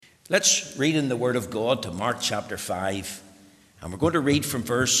Let's read in the Word of God to Mark chapter 5, and we're going to read from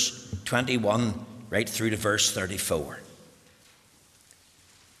verse 21 right through to verse 34.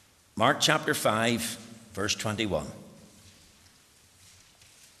 Mark chapter 5, verse 21.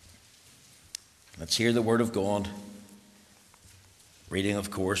 Let's hear the Word of God, reading, of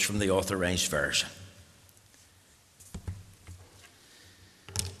course, from the Authorized Version.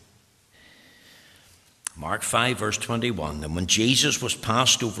 Mark 5, verse 21. And when Jesus was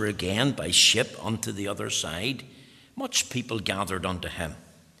passed over again by ship unto the other side, much people gathered unto him,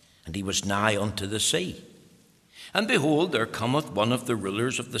 and he was nigh unto the sea. And behold, there cometh one of the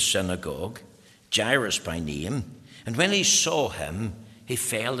rulers of the synagogue, Jairus by name, and when he saw him, he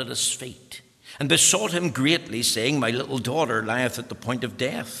fell at his feet, and besought him greatly, saying, My little daughter lieth at the point of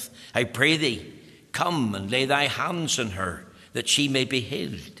death. I pray thee, come and lay thy hands on her, that she may be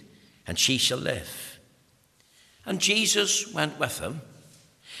healed, and she shall live. And Jesus went with him,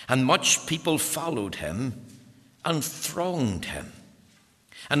 and much people followed him and thronged him.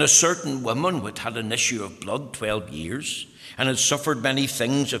 And a certain woman which had an issue of blood 12 years, and had suffered many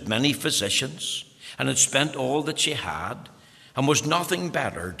things of many physicians, and had spent all that she had, and was nothing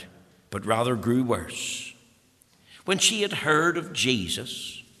bettered, but rather grew worse. When she had heard of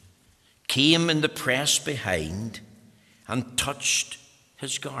Jesus, came in the press behind, and touched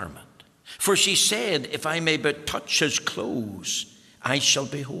his garment. For she said, If I may but touch his clothes, I shall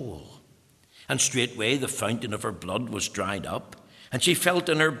be whole. And straightway the fountain of her blood was dried up, and she felt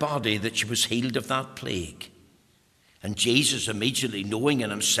in her body that she was healed of that plague. And Jesus, immediately knowing in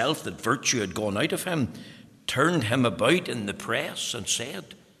himself that virtue had gone out of him, turned him about in the press and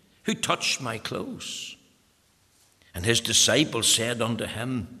said, Who touched my clothes? And his disciples said unto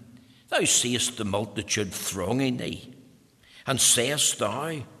him, Thou seest the multitude thronging thee, and sayest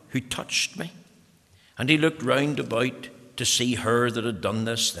thou, Who touched me? And he looked round about to see her that had done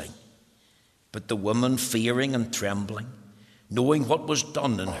this thing. But the woman, fearing and trembling, knowing what was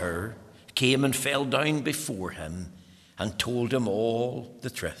done in her, came and fell down before him, and told him all the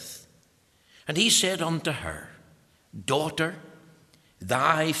truth. And he said unto her, Daughter,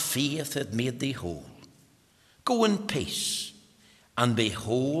 thy faith hath made thee whole. Go in peace, and be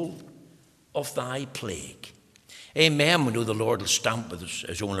whole of thy plague. Amen. We know the Lord will stamp with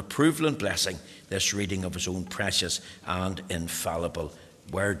his own approval and blessing this reading of his own precious and infallible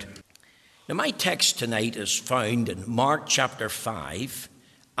word. Now, my text tonight is found in Mark chapter 5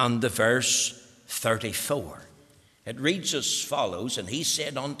 and the verse 34. It reads as follows, And he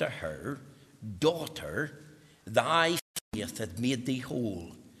said unto her, Daughter, thy faith hath made thee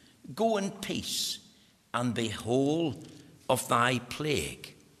whole. Go in peace, and be whole of thy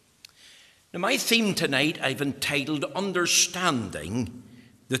plague. Now, my theme tonight I've entitled Understanding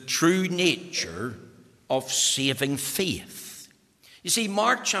the True Nature of Saving Faith. You see,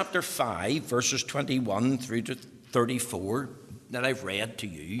 Mark chapter 5, verses 21 through to 34 that I've read to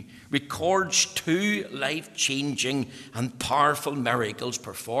you records two life-changing and powerful miracles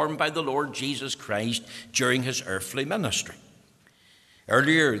performed by the Lord Jesus Christ during his earthly ministry.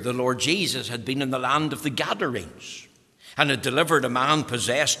 Earlier, the Lord Jesus had been in the land of the Gadarenes and had delivered a man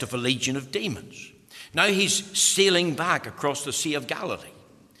possessed of a legion of demons. Now he's sailing back across the Sea of Galilee.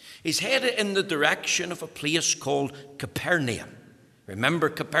 He's headed in the direction of a place called Capernaum. Remember,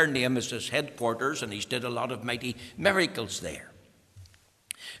 Capernaum is his headquarters, and he's did a lot of mighty miracles there.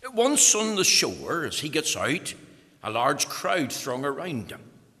 Once on the shore, as he gets out, a large crowd throng around him.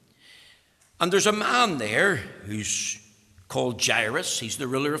 And there's a man there who's called Jairus. He's the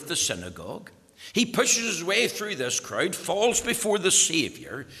ruler of the synagogue. He pushes his way through this crowd, falls before the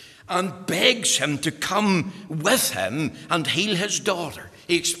Savior, and begs him to come with him and heal his daughter.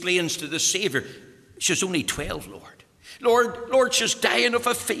 He explains to the Savior, She's only 12, Lord. Lord, she's dying of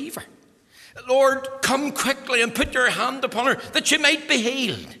a fever. Lord, come quickly and put your hand upon her that she might be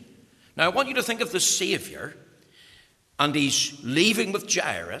healed. Now, I want you to think of the Savior, and he's leaving with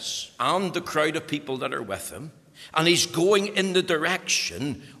Jairus and the crowd of people that are with him, and he's going in the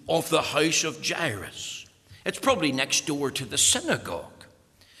direction of the house of Jairus. It's probably next door to the synagogue.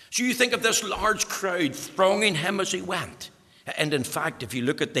 So you think of this large crowd thronging him as he went. And in fact, if you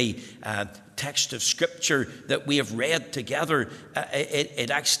look at the text of Scripture that we have read together,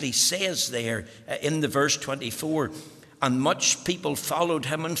 it actually says there in the verse 24, And much people followed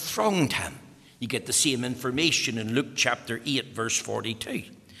him and thronged him. You get the same information in Luke chapter 8, verse 42.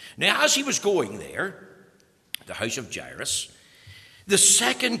 Now, as he was going there, the house of Jairus, the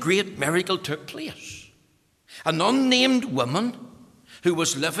second great miracle took place. An unnamed woman who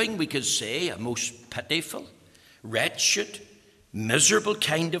was living, we could say, a most pitiful, wretched, miserable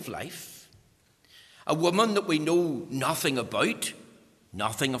kind of life. A woman that we know nothing about,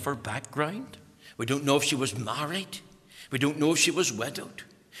 Nothing of her background. We don't know if she was married. We don't know if she was widowed.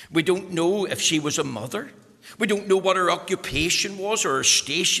 We don't know if she was a mother. We don't know what her occupation was or her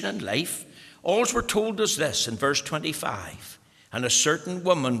station in life. All we're told is this in verse 25. And a certain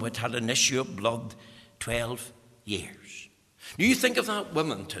woman which had an issue of blood 12 years. You think of that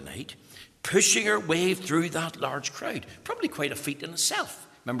woman tonight pushing her way through that large crowd. Probably quite a feat in itself.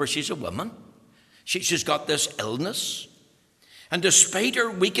 Remember, she's a woman. She's got this illness. And despite her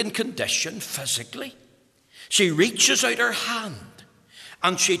weakened condition physically, she reaches out her hand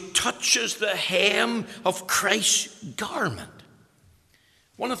and she touches the hem of Christ's garment.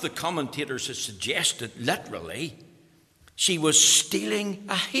 One of the commentators has suggested, literally, she was stealing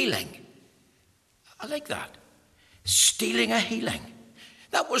a healing. I like that. Stealing a healing.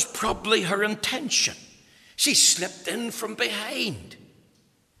 That was probably her intention. She slipped in from behind.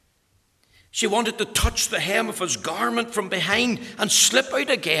 She wanted to touch the hem of his garment from behind and slip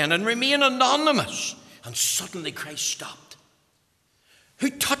out again and remain anonymous. And suddenly Christ stopped. Who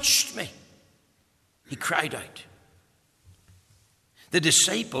touched me? He cried out. The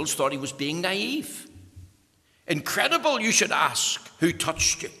disciples thought he was being naive. Incredible, you should ask, who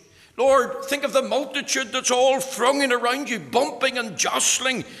touched you? Lord, think of the multitude that's all thronging around you, bumping and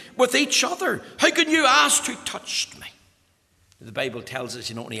jostling with each other. How can you ask who touched me? The Bible tells us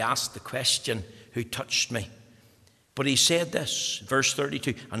he not only asked the question, who touched me? But he said this, verse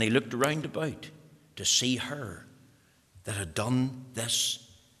 32, and he looked round about to see her that had done this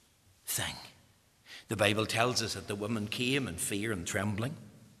thing. The Bible tells us that the woman came in fear and trembling.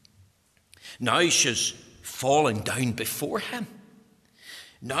 Now she's falling down before him.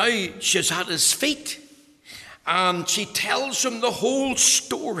 Now she's at his feet and she tells him the whole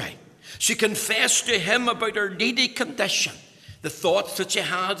story. She confessed to him about her needy condition, the thoughts that she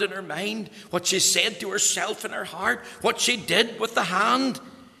had in her mind, what she said to herself in her heart, what she did with the hand.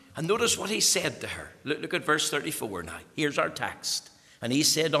 And notice what he said to her. Look at verse 34 now. Here's our text. And he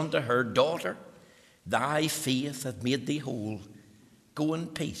said unto her, Daughter, thy faith hath made thee whole. Go in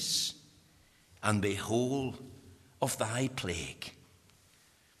peace and be whole of thy plague.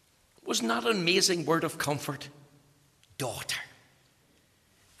 Wasn't that an amazing word of comfort? Daughter.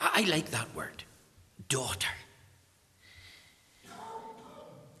 I like that word. Daughter.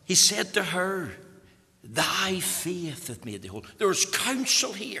 He said to her, Thy faith hath made thee whole. There's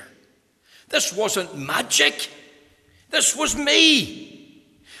counsel here. This wasn't magic. This was me.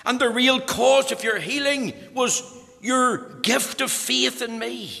 And the real cause of your healing was your gift of faith in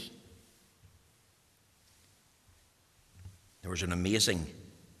me. There was an amazing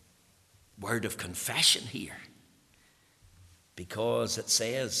word of confession here, because it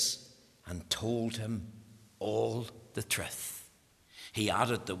says, and told him all the truth. He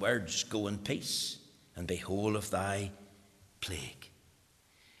added the words, Go in peace and be whole of thy plague.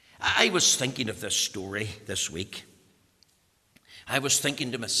 I was thinking of this story this week. I was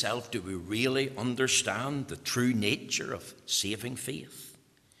thinking to myself, do we really understand the true nature of saving faith?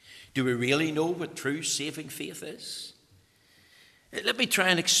 Do we really know what true saving faith is? Let me try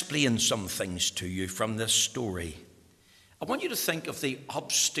and explain some things to you from this story. I want you to think of the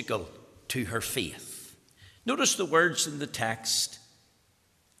obstacle to her faith. Notice the words in the text,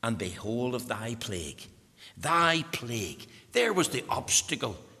 and be whole of thy plague. Thy plague. There was the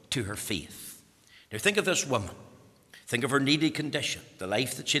obstacle to her faith. Now think of this woman. Think of her needy condition, the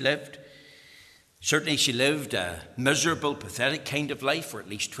life that she lived. Certainly she lived a miserable, pathetic kind of life for at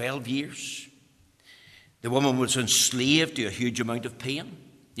least 12 years. The woman was enslaved to a huge amount of pain.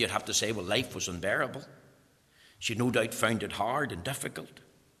 You'd have to say, well, life was unbearable. She no doubt found it hard and difficult.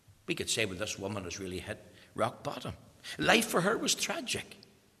 We could say, well, this woman has really hit rock bottom. Life for her was tragic.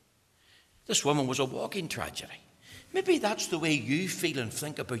 This woman was a walking tragedy. Maybe that's the way you feel and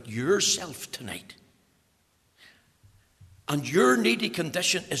think about yourself tonight. And your needy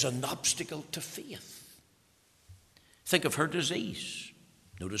condition is an obstacle to faith. Think of her disease.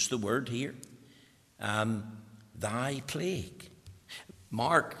 Notice the word here. Thy plague.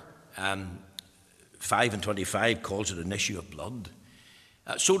 Mark 5:25 calls it an issue of blood.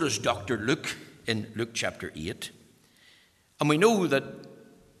 So does Dr. Luke in Luke chapter 8. And we know that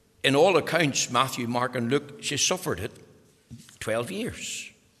in all accounts, Matthew, Mark and Luke, she suffered it 12 years.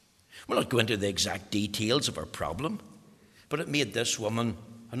 We'll not go into the exact details of her problem, but it made this woman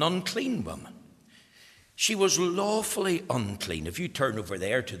an unclean woman. She was lawfully unclean. If you turn over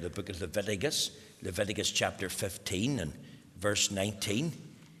there to the book of Leviticus, Leviticus chapter 15 and verse 19,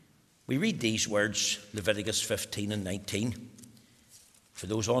 we read these words, Leviticus 15 and 19. For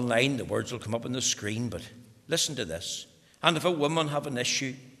those online, the words will come up on the screen, but listen to this. And if a woman have an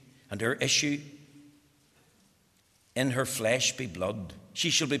issue, and her issue in her flesh be blood. She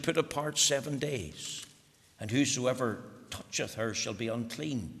shall be put apart 7 days. And whosoever toucheth her shall be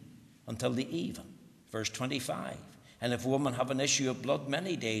unclean until the even. Verse 25. And if a woman have an issue of blood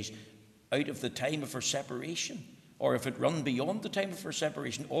many days out of the time of her separation, or if it run beyond the time of her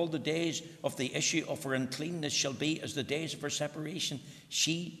separation, all the days of the issue of her uncleanness shall be as the days of her separation.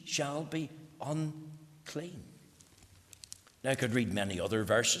 She shall be unclean. Now I could read many other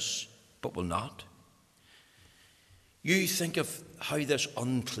verses, but will not. You think of how this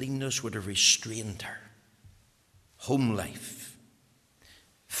uncleanness would have restrained her. Home life,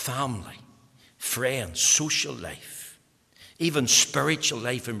 family, friends, social life, even spiritual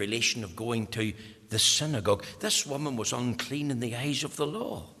life in relation of going to the synagogue. This woman was unclean in the eyes of the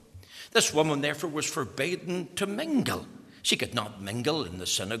law. This woman, therefore, was forbidden to mingle. She could not mingle in the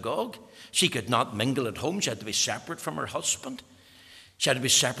synagogue. She could not mingle at home. She had to be separate from her husband. She had to be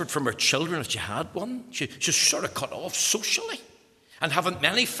separate from her children if she had one. She was sort of cut off socially. And haven't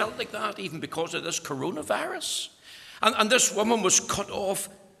many felt like that, even because of this coronavirus? And this woman was cut off,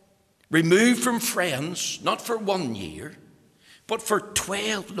 removed from friends, not for 1 year, but for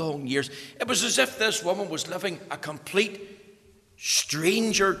 12 long years. It was as if this woman was living a complete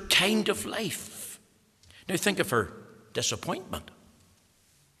stranger kind of life. Now think of her disappointment.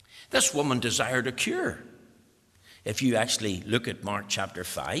 This woman desired a cure. If you actually look at Mark chapter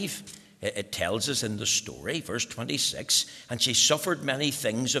 5, it tells us in the story, verse 26, and she suffered many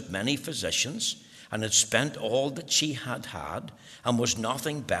things of many physicians, and had spent all that she had had, and was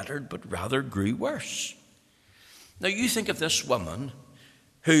nothing bettered, but rather grew worse. Now you think of this woman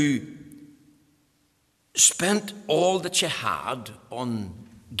who spent all that she had on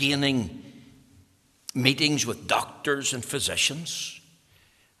gaining meetings with doctors and physicians,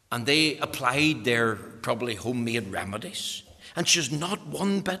 and they applied their probably homemade remedies, and she's not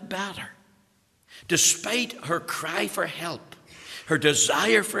one bit better. Despite her cry for help, her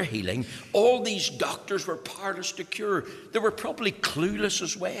desire for healing, all these doctors were powerless to cure. They were probably clueless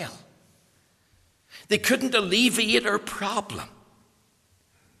as well. They couldn't alleviate her problem.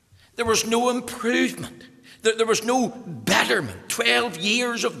 There was no improvement. There was no betterment. 12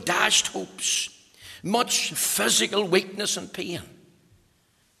 years of dashed hopes. Much physical weakness and pain.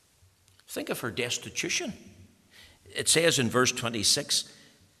 Think of her destitution. It says in verse 26,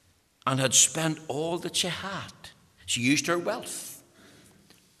 and had spent all that she had. She used her wealth,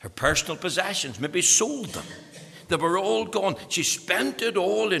 her personal possessions, maybe sold them. They were all gone. She spent it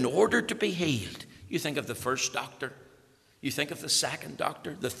all in order to be healed. You think of the first doctor. You think of the second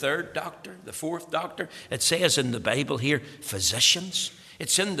doctor, the third doctor, the fourth doctor. It says in the Bible here, physicians.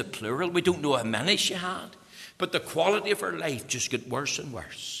 It's in the plural. We don't know how many she had. But the quality of her life just got worse and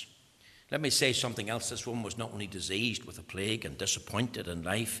worse. Let me say something else. This woman was not only diseased with a plague and disappointed in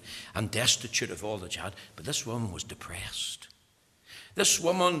life and destitute of all that she had, but this woman was depressed. This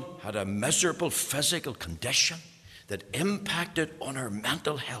woman had a miserable physical condition that impacted on her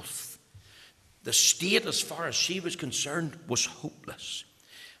mental health. The state, as far as she was concerned, was hopeless.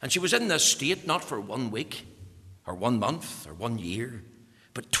 And she was in this state not for 1 week or 1 month or 1 year,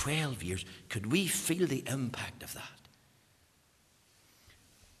 but 12 years. Could we feel the impact of that?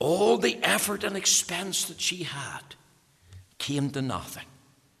 All the effort and expense that she had came to nothing.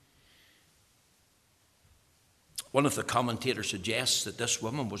 One of the commentators suggests that this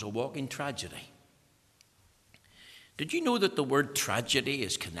woman was a walking tragedy. Did you know that the word tragedy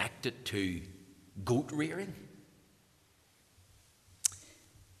is connected to goat rearing?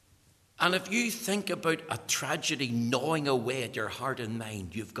 And if you think about a tragedy gnawing away at your heart and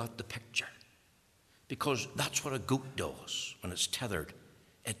mind, you've got the picture. Because that's what a goat does when it's tethered.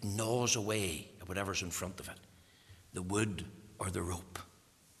 It gnaws away at whatever's in front of it, the wood or the rope.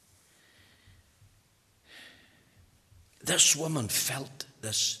 This woman felt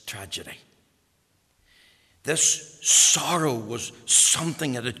this tragedy. This sorrow was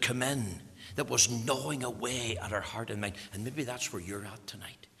something that had come in that was gnawing away at her heart and mind. And maybe that's where you're at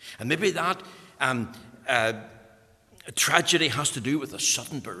tonight. And maybe that tragedy has to do with a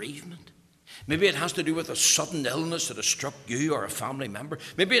sudden bereavement. Maybe it has to do with a sudden illness that has struck you or a family member.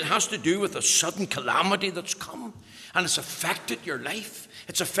 Maybe it has to do with a sudden calamity that's come and it's affected your life.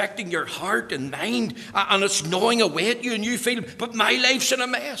 It's affecting your heart and mind and it's gnawing away at you and you feel, but my life's in a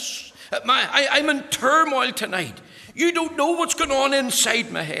mess. I'm in turmoil tonight. You don't know what's going on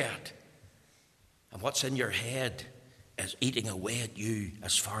inside my head. And what's in your head is eating away at you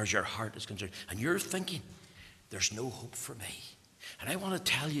as far as your heart is concerned. And you're thinking, there's no hope for me. And I want to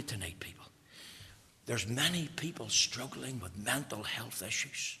tell you tonight, people, there's many people struggling with mental health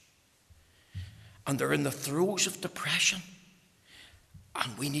issues. And they're in the throes of depression.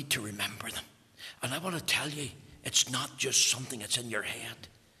 And we need to remember them. And I want to tell you, it's not just something that's in your head.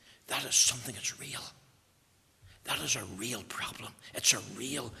 That is something that's real. That is a real problem. It's a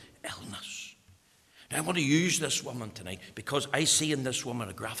real illness. Now, I want to use this woman tonight because I see in this woman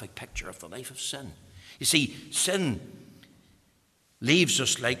a graphic picture of the life of sin. You see, sin leaves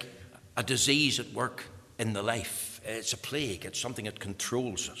us like a disease at work in the life. It's a plague. It's something that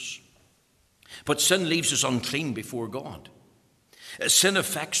controls us. But sin leaves us unclean before God. Sin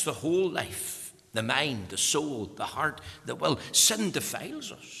affects the whole life, the mind, the soul, the heart, the will. Sin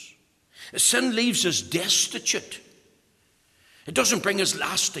defiles us. Sin leaves us destitute. It doesn't bring us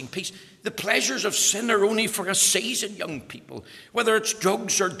lasting peace. The pleasures of sin are only for a season, young people. Whether it's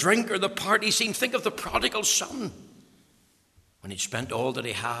drugs or drink or the party scene, think of the prodigal son. When he'd spent all that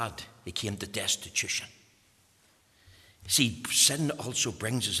he had, he came to destitution. See, sin also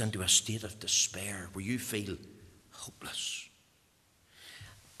brings us into a state of despair where you feel hopeless.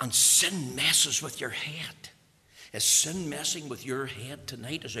 And sin messes with your head. Is sin messing with your head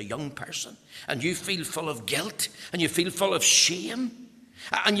tonight as a young person? And you feel full of guilt, and you feel full of shame,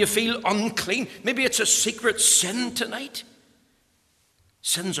 and you feel unclean. Maybe it's a secret sin tonight.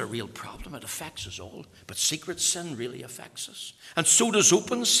 Sin's a real problem. It affects us all. But secret sin really affects us. And so does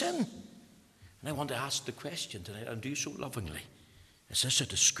open sin. And I want to ask the question tonight, and do so lovingly. Is this a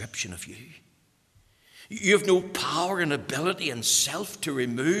description of you? You have no power and ability in self to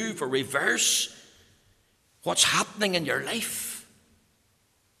remove or reverse what's happening in your life.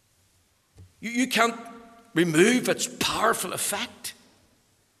 You can't remove its powerful effect.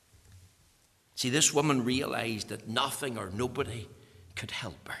 See, this woman realized that nothing or nobody could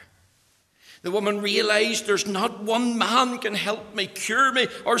help her. The woman realized there's not one man can help me, cure me,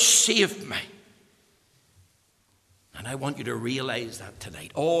 or save me. And I want you to realize that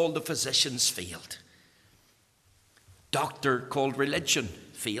tonight. All the physicians failed. Doctor called religion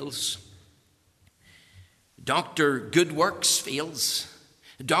fails. Doctor good works fails.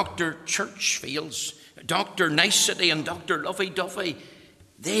 Doctor church fails. Doctor nicety and Doctor lovey-dovey,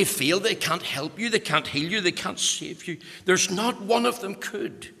 they fail. They can't help you. They can't heal you. They can't save you. There's not one of them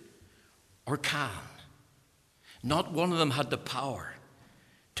could or can. Not one of them had the power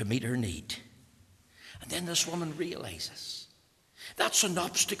to meet her need. And then this woman realizes that's an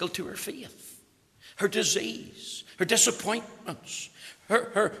obstacle to her faith. Her disease, her disappointments,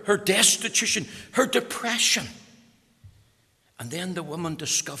 her destitution, her depression. And then the woman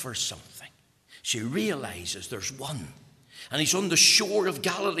discovers something. She realizes there's one. And he's on the shore of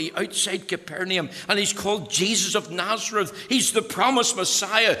Galilee outside Capernaum. And he's called Jesus of Nazareth. He's the promised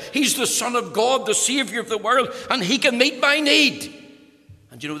Messiah. He's the Son of God, the Savior of the world. And he can meet my need.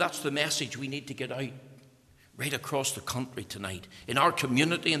 And you know, that's the message we need to get out right across the country tonight, in our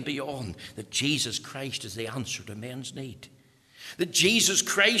community and beyond, that Jesus Christ is the answer to men's need. That Jesus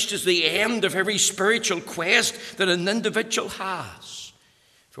Christ is the end of every spiritual quest that an individual has.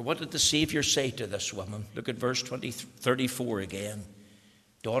 For what did the Savior say to this woman? Look at verse 34 again.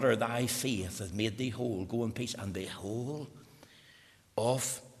 Daughter, thy faith hath made thee whole. Go in peace and be whole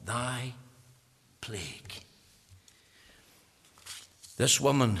of thy plague. This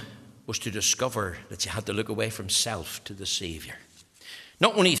woman was to discover that she had to look away from self to the Savior.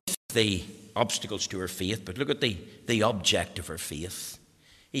 Not only the obstacles to her faith, but look at the object of her faith.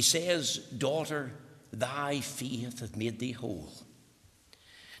 He says, daughter, thy faith hath made thee whole.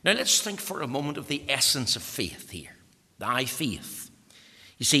 Now let's think for a moment of the essence of faith here. Thy faith.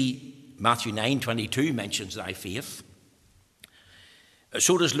 You see, Matthew 9:22 mentions thy faith.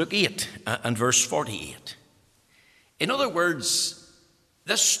 So does Luke 8 and verse 48. In other words,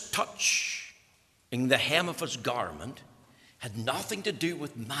 this touch in the hem of his garment had nothing to do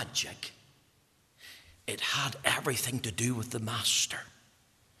with magic. It had everything to do with the Master.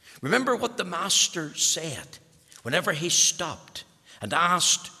 Remember what the Master said whenever he stopped and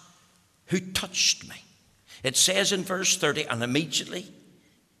asked, who touched me? It says in verse 30, and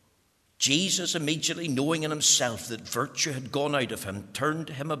Jesus immediately knowing in himself that virtue had gone out of him, turned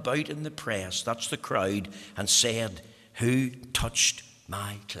him about in the press, that's the crowd, and said, who touched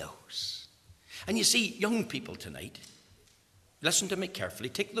my clothes? And you see, young people tonight, listen to me carefully.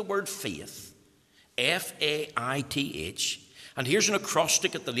 Take the word faith, F-A-I-T-H, and here's an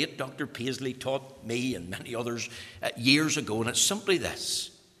acrostic that the late Dr. Paisley taught me and many others years ago, and it's simply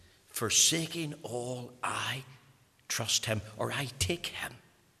this: forsaking all, I trust him, or I take him.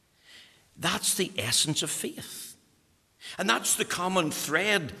 That's the essence of faith. And that's the common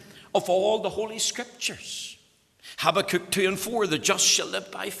thread of all the Holy Scriptures. Habakkuk 2 and 4, the just shall live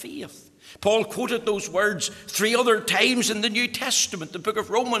by faith. Paul quoted those words 3 other times in the New Testament, the book of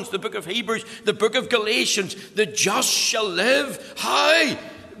Romans, the book of Hebrews, the book of Galatians. The just shall live, how?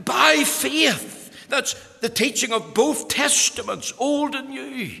 By faith. That's the teaching of both testaments, Old and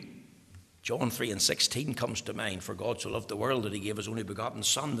New. John 3:16 comes to mind. For God so loved the world that he gave his only begotten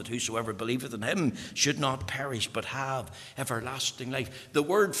Son, that whosoever believeth in him should not perish but have everlasting life. The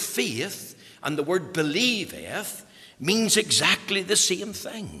word faith and the word believeth means exactly the same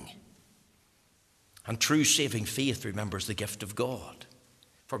thing. And true saving faith, remember, is the gift of God.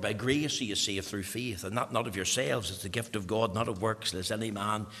 For by grace are you saved through faith, and not of yourselves. It's the gift of God, not of works, lest any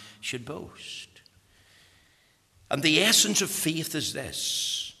man should boast. And the essence of faith is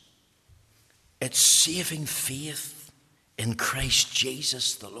this. It's saving faith in Christ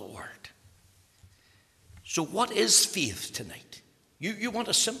Jesus the Lord. So what is faith tonight? You want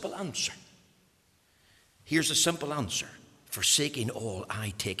a simple answer. Here's a simple answer. Forsaking all,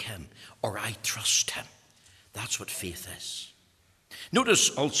 I take him, or I trust him. That's what faith is. Notice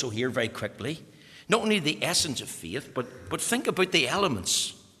also here very quickly, not only the essence of faith, but think about the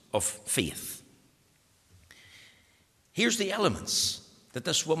elements of faith. Here's the elements that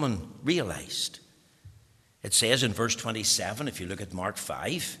this woman realized. It says in verse 27, if you look at Mark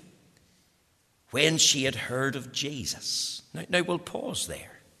 5, when she had heard of Jesus. Now we'll pause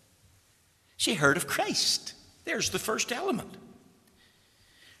there. She heard of Christ. There's the first element.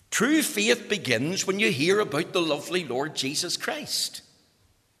 True faith begins when you hear about the lovely Lord Jesus Christ.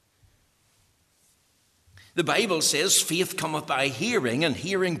 The Bible says faith cometh by hearing, and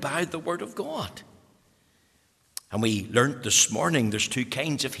hearing by the word of God. And we learnt this morning there's two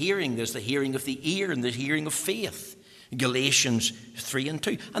kinds of hearing. There's the hearing of the ear and the hearing of faith. Galatians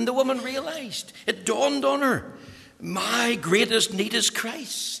 3:2. And the woman realized, it dawned on her, my greatest need is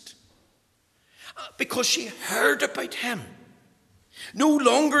Christ. Because she heard about him. No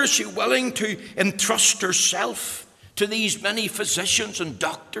longer is she willing to entrust herself to these many physicians and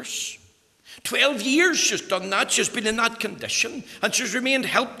doctors. 12 years she's done that. She's been in that condition, and she's remained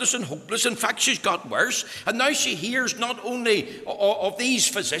helpless and hopeless. In fact, she's got worse. And now she hears not only of these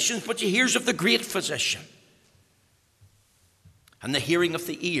physicians, but she hears of the great physician. And the hearing of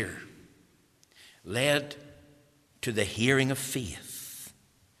the ear led to the hearing of faith.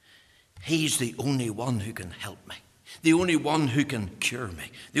 He's the only one who can help me, the only one who can cure me,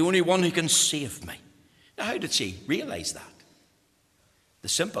 the only one who can save me. Now, how did she realize that? The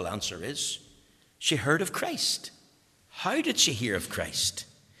simple answer is, she heard of Christ. How did she hear of Christ?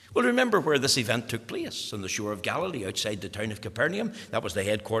 Well, remember where this event took place, on the shore of Galilee, outside the town of Capernaum. That was the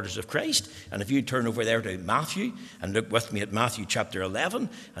headquarters of Christ. And if you turn over there to Matthew, and look with me at Matthew chapter 11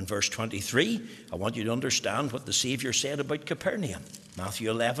 and verse 23, I want you to understand what the Saviour said about Capernaum. Matthew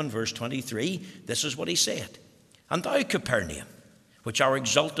 11, verse 23, this is what he said. And thou, Capernaum, which are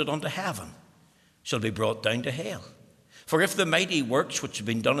exalted unto heaven, shall be brought down to hell. For if the mighty works which have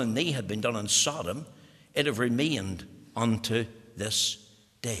been done in thee had been done in Sodom, it have remained unto this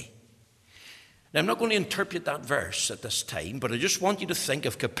day. Now, I'm not going to interpret that verse at this time, but I just want you to think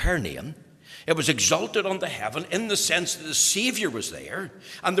of Capernaum. It was exalted unto heaven in the sense that the Saviour was there,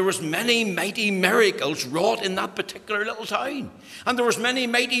 and there was many mighty miracles wrought in that particular little town. And there was many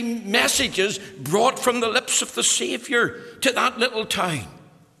mighty messages brought from the lips of the Saviour to that little town.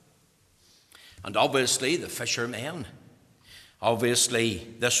 And obviously the fishermen,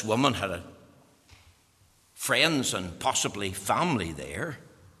 obviously this woman had friends and possibly family there.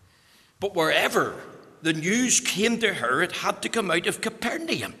 But wherever the news came to her, it had to come out of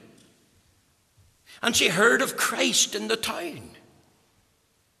Capernaum. And she heard of Christ in the town.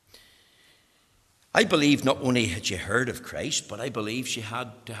 I believe not only had she heard of Christ, but I believe she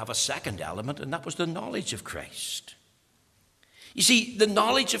had to have a second element, and that was the knowledge of Christ. You see, the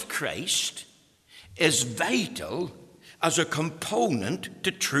knowledge of Christ is vital as a component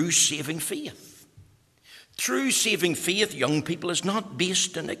to true saving faith. True saving faith, young people, is not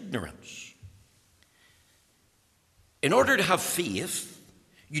based in ignorance. In order to have faith,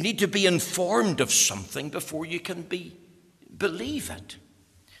 you need to be informed of something before you can believe it.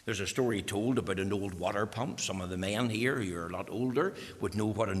 There's a story told about an old water pump. Some of the men here who are a lot older would know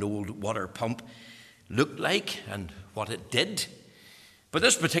what an old water pump looked like and what it did. But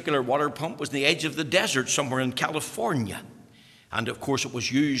this particular water pump was in the edge of the desert somewhere in California. And of course it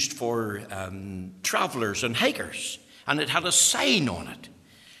was used for travelers and hikers. And it had a sign on it.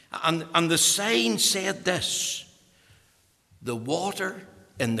 And the sign said this: the water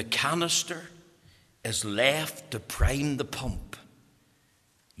in the canister is left to prime the pump.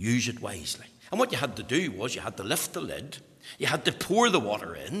 Use it wisely. And what you had to do was you had to lift the lid, you had to pour the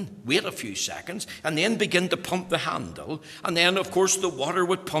water in, wait a few seconds, and then begin to pump the handle. And then, of course, the water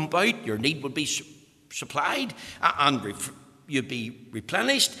would pump out, your need would be supplied, and you'd be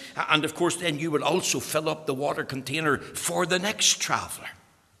replenished. And, of course, then you would also fill up the water container for the next traveller.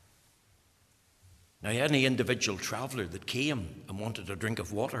 Now, any individual traveller that came and wanted a drink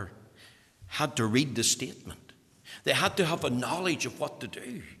of water had to read the statement. They had to have a knowledge of what to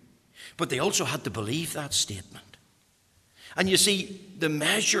do, but they also had to believe that statement. And you see, the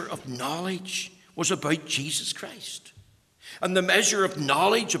measure of knowledge was about Jesus Christ. And the measure of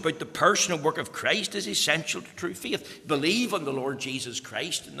knowledge about the person and work of Christ is essential to true faith. Believe on the Lord Jesus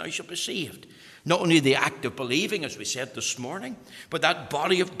Christ and thou shalt be saved. Not only the act of believing, as we said this morning, but that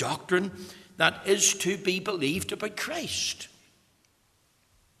body of doctrine that is to be believed about Christ.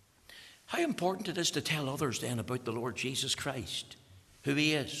 How important it is to tell others then about the Lord Jesus Christ, who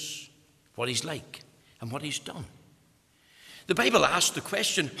he is, what he's like, and what he's done. The Bible asks the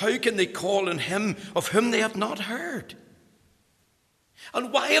question, how can they call on him of whom they have not heard?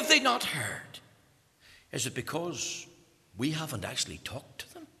 And why have they not heard? Is it because we haven't actually talked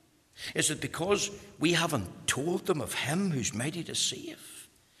to them? Is it because we haven't told them of him who's mighty to save?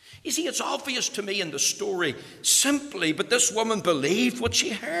 You see, it's obvious to me in the story simply, but this woman believed what she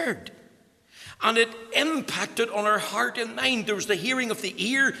heard. And it impacted on her heart and mind. There was the hearing of the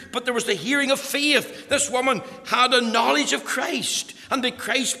ear, but there was the hearing of faith. This woman had a knowledge of Christ, and that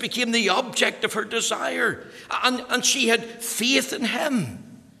Christ became the object of her desire. And she had faith in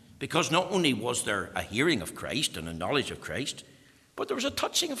him, because not only was there a hearing of Christ and a knowledge of Christ, but there was a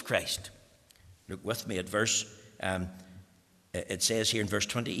touching of Christ. Look with me at it says here in verse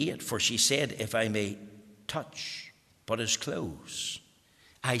 28, for she said, if I may touch but his clothes,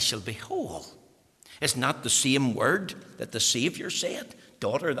 I shall be whole. Isn't that the same word that the Saviour said?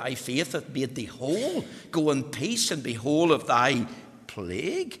 Daughter, thy faith hath made thee whole. Go in peace and be whole of thy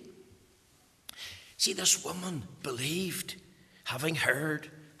plague. See, this woman believed, having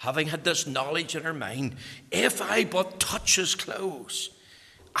heard, having had this knowledge in her mind, if I but touch his clothes,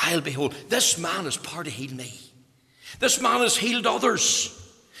 I'll be whole. This man is power to heal me. This man has healed others.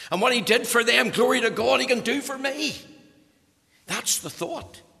 And what he did for them, glory to God, he can do for me. That's the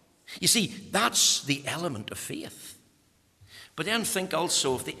thought. You see, that's the element of faith. But then think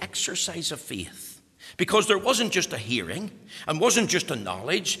also of the exercise of faith. Because there wasn't just a hearing, and wasn't just a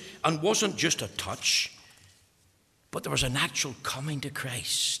knowledge, and wasn't just a touch, but there was an actual coming to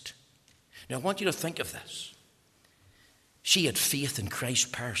Christ. Now I want you to think of this. She had faith in Christ's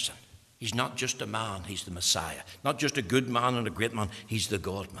person. He's not just a man, he's the Messiah. Not just a good man and a great man, he's the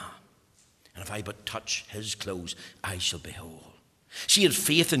God man. And if I but touch his clothes, I shall be whole. She had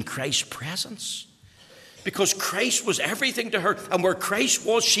faith in Christ's presence, because Christ was everything to her, and where Christ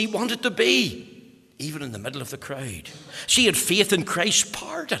was, she wanted to be, even in the middle of the crowd. She had faith in Christ's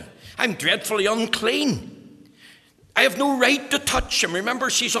pardon. I'm dreadfully unclean. I have no right to touch him. Remember,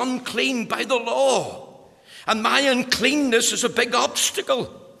 she's unclean by the law, and my uncleanness is a big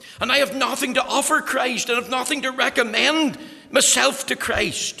obstacle, and I have nothing to offer Christ, and have nothing to recommend myself to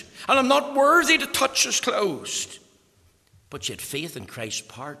Christ, and I'm not worthy to touch his clothes. But she had faith in Christ's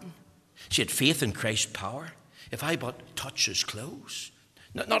pardon. She had faith in Christ's power. If I but touch his clothes,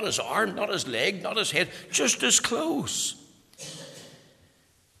 not his arm, not his leg, not his head, just his clothes.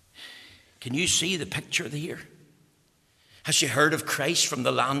 Can you see the picture here? Has she heard of Christ from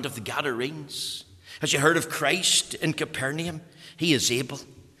the land of the Gadarenes? Has she heard of Christ in Capernaum? He is able.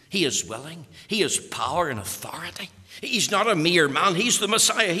 He is willing. He has power and authority. He's not a mere man. He's the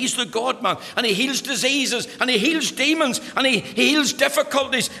Messiah. He's the God man. And he heals diseases, and he heals demons, and he heals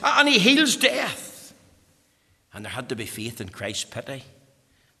difficulties, and he heals death. And there had to be faith in Christ's pity.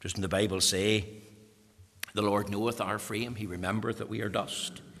 Doesn't the Bible say, the Lord knoweth our frame, he remembereth that we are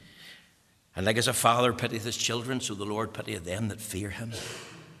dust? And like as a father pitieth his children, so the Lord pitieth them that fear him.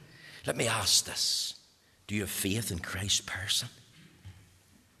 Let me ask this. Do you have faith in Christ's person?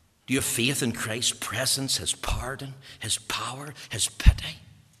 Do you have faith in Christ's presence, his pardon, his power, his pity?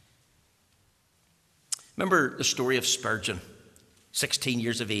 Remember the story of Spurgeon, 16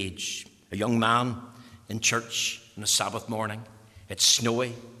 years of age, a young man in church on a Sabbath morning. It's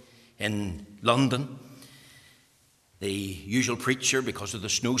snowy in London. The usual preacher, because of the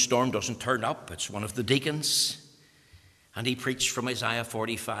snowstorm, doesn't turn up. It's one of the deacons. And he preached from Isaiah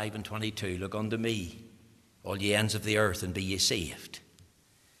 45 and 22, look unto me, all ye ends of the earth, and be ye saved.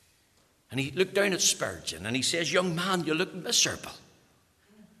 And he looked down at Spurgeon and he says, young man, you look miserable.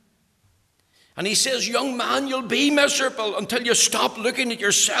 And he says, young man, you'll be miserable until you stop looking at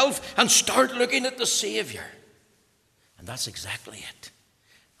yourself and start looking at the Saviour. And that's exactly it.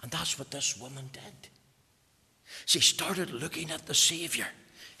 And that's what this woman did. She started looking at the Saviour,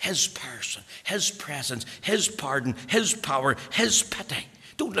 his person, his presence, his pardon, his power, his pity.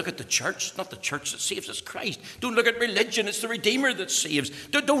 Don't look at the church. It's not the church that saves, it's Christ. Don't look at religion. It's the Redeemer that saves.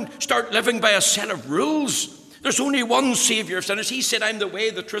 Don't start living by a set of rules. There's only one Saviour of sinners. He said, I'm the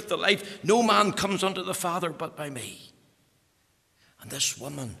way, the truth, the life. No man comes unto the Father but by me. And this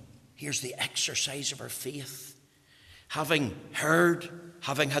woman, here's the exercise of her faith. Having heard,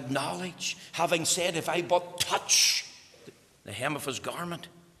 having had knowledge, having said, if I but touch the hem of his garment,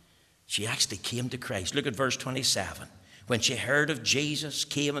 she actually came to Christ. Look at verse 27. When she heard of Jesus,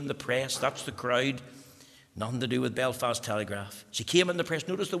 came in the press, that's the crowd, nothing to do with Belfast Telegraph. She came in the press,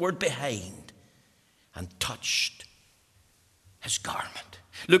 notice the word behind, and touched his garment.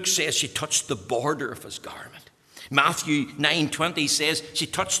 Luke says she touched the border of his garment. Matthew 9:20 says she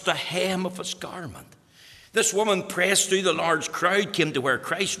touched the hem of his garment. This woman pressed through the large crowd, came to where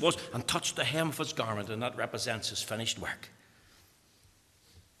Christ was, and touched the hem of his garment, and that represents his finished work.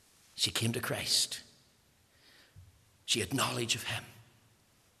 She came to Christ. She had knowledge of him.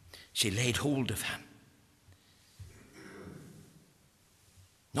 She laid hold of him.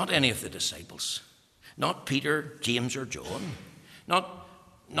 Not any of the disciples. Not Peter, James, or John.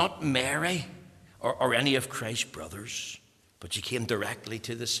 Not Mary or any of Christ's brothers. But she came directly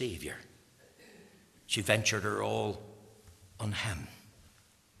to the Saviour. She ventured her all on him.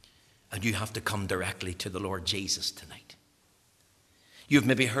 And you have to come directly to the Lord Jesus tonight. You've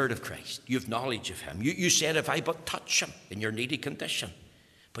maybe heard of Christ. You've knowledge of him. You said, if I but touch him in your needy condition.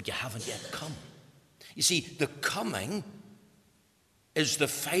 But you haven't yet come. You see, the coming is the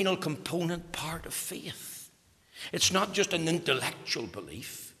final component part of faith. It's not just an intellectual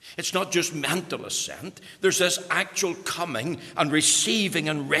belief. It's not just mental assent. There's this actual coming and receiving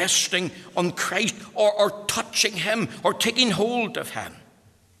and resting on Christ, or touching him, or taking hold of him.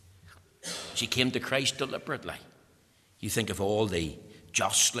 She came to Christ deliberately. You think of all the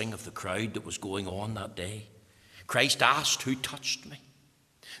jostling of the crowd that was going on that day. Christ asked, who touched me?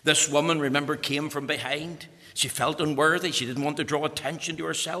 This woman, remember, came from behind. She felt unworthy. She didn't want to draw attention to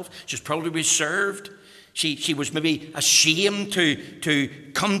herself. She was probably reserved. She was maybe ashamed to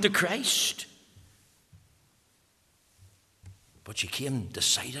come to Christ. But she came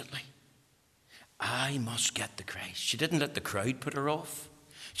decidedly. I must get to Christ. She didn't let the crowd put her off.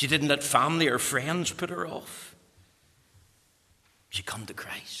 She didn't let family or friends put her off. She come to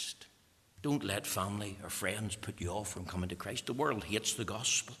Christ. Don't let family or friends put you off from coming to Christ. The world hates the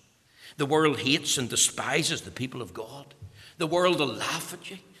gospel. The world hates and despises the people of God. The world will laugh at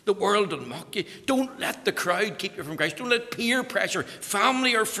you. The world will mock you. Don't let the crowd keep you from Christ. Don't let peer pressure,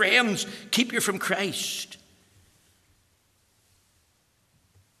 family or friends keep you from Christ.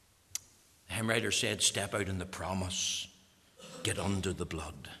 The hymn writer said, step out in the promise. Get under the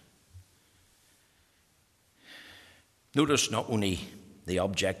blood. Notice not only the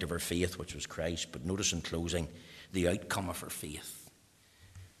object of her faith, which was Christ, but notice in closing the outcome of her faith.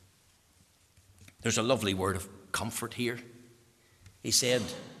 There's a lovely word of comfort here. He said,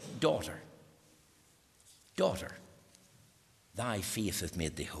 daughter, thy faith hath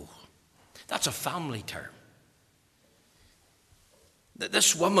made thee whole. That's a family term.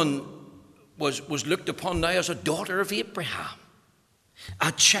 This woman was looked upon now as a daughter of Abraham,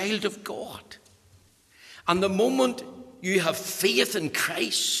 a child of God. And the moment you have faith in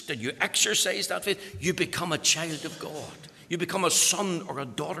Christ and you exercise that faith, you become a child of God. You become a son or a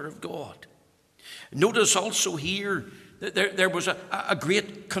daughter of God. Notice also here that there was a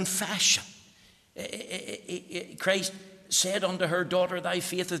great confession. Christ said unto her, daughter, thy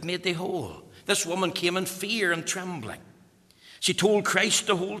faith hath made thee whole. This woman came in fear and trembling. She told Christ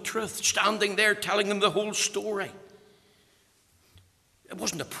the whole truth, standing there telling him the whole story. It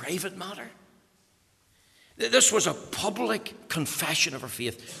wasn't a private matter. This was a public confession of her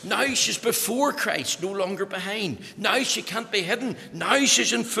faith. Now she's before Christ, no longer behind. Now she can't be hidden. Now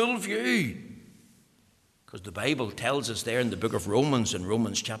she's in full view. Because the Bible tells us there in the book of Romans, in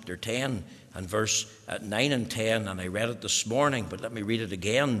Romans chapter 10 and verse 9 and 10, and I read it this morning, but let me read it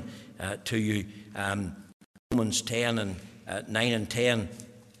again to you. Romans 10 and 9 and 10,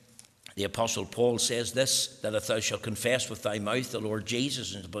 the Apostle Paul says this, that if thou shalt confess with thy mouth the Lord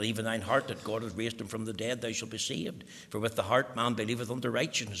Jesus, and believe in thine heart that God hath raised him from the dead, thou shalt be saved. For with the heart man believeth unto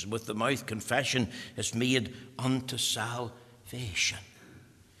righteousness, and with the mouth confession is made unto salvation.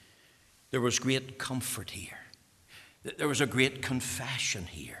 There was great comfort here. There was a great confession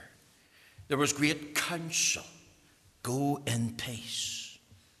here. There was great counsel. Go in peace.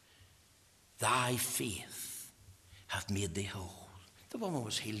 Thy faith hath made thee whole. The woman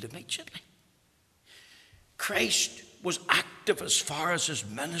was healed immediately. Christ was active as far as his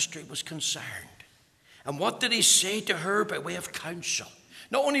ministry was concerned. And what did he say to her by way of counsel?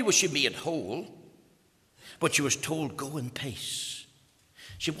 Not only was she made whole, but she was told, go in peace.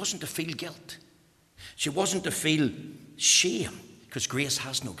 She wasn't to feel guilt. She wasn't to feel shame, because grace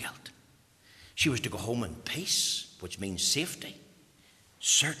has no guilt. She was to go home in peace, which means safety,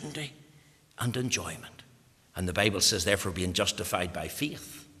 certainty, and enjoyment. And the Bible says, therefore, being justified by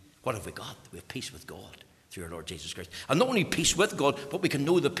faith, what have we got? We have peace with God through our Lord Jesus Christ. And not only peace with God, but we can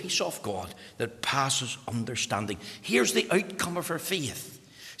know the peace of God that passes understanding. Here's the outcome of her faith.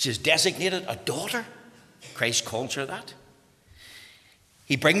 She's designated a daughter. Christ calls her that.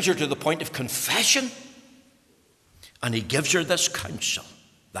 He brings her to the point of confession, and he gives her this counsel.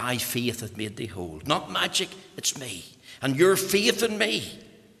 Thy faith hath made thee whole. Not magic, it's me. And your faith in me,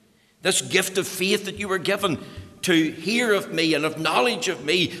 this gift of faith that you were given to hear of me and of knowledge of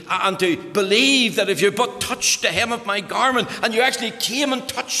me, and to believe that if you but touched the hem of my garment, and you actually came and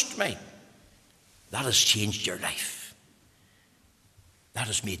touched me, that has changed your life. That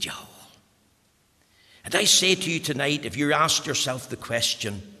has made you whole. And I say to you tonight, if you ask yourself the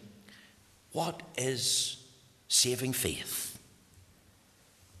question, what is saving faith?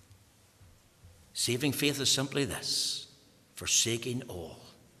 Saving faith is simply this: forsaking all,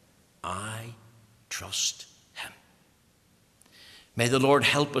 I trust him. May the Lord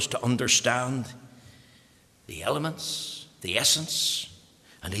help us to understand the elements, the essence,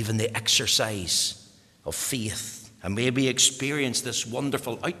 and even the exercise of faith, and maybe experience this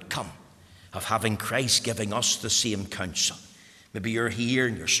wonderful outcome of having Christ giving us the same counsel. Maybe you're here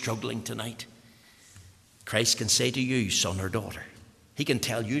and you're struggling tonight. Christ can say to you, son or daughter, he can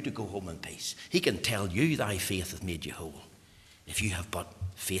tell you to go home in peace. He can tell you thy faith hath made you whole, if you have but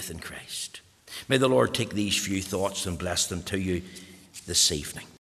faith in Christ. May the Lord take these few thoughts and bless them to you this evening.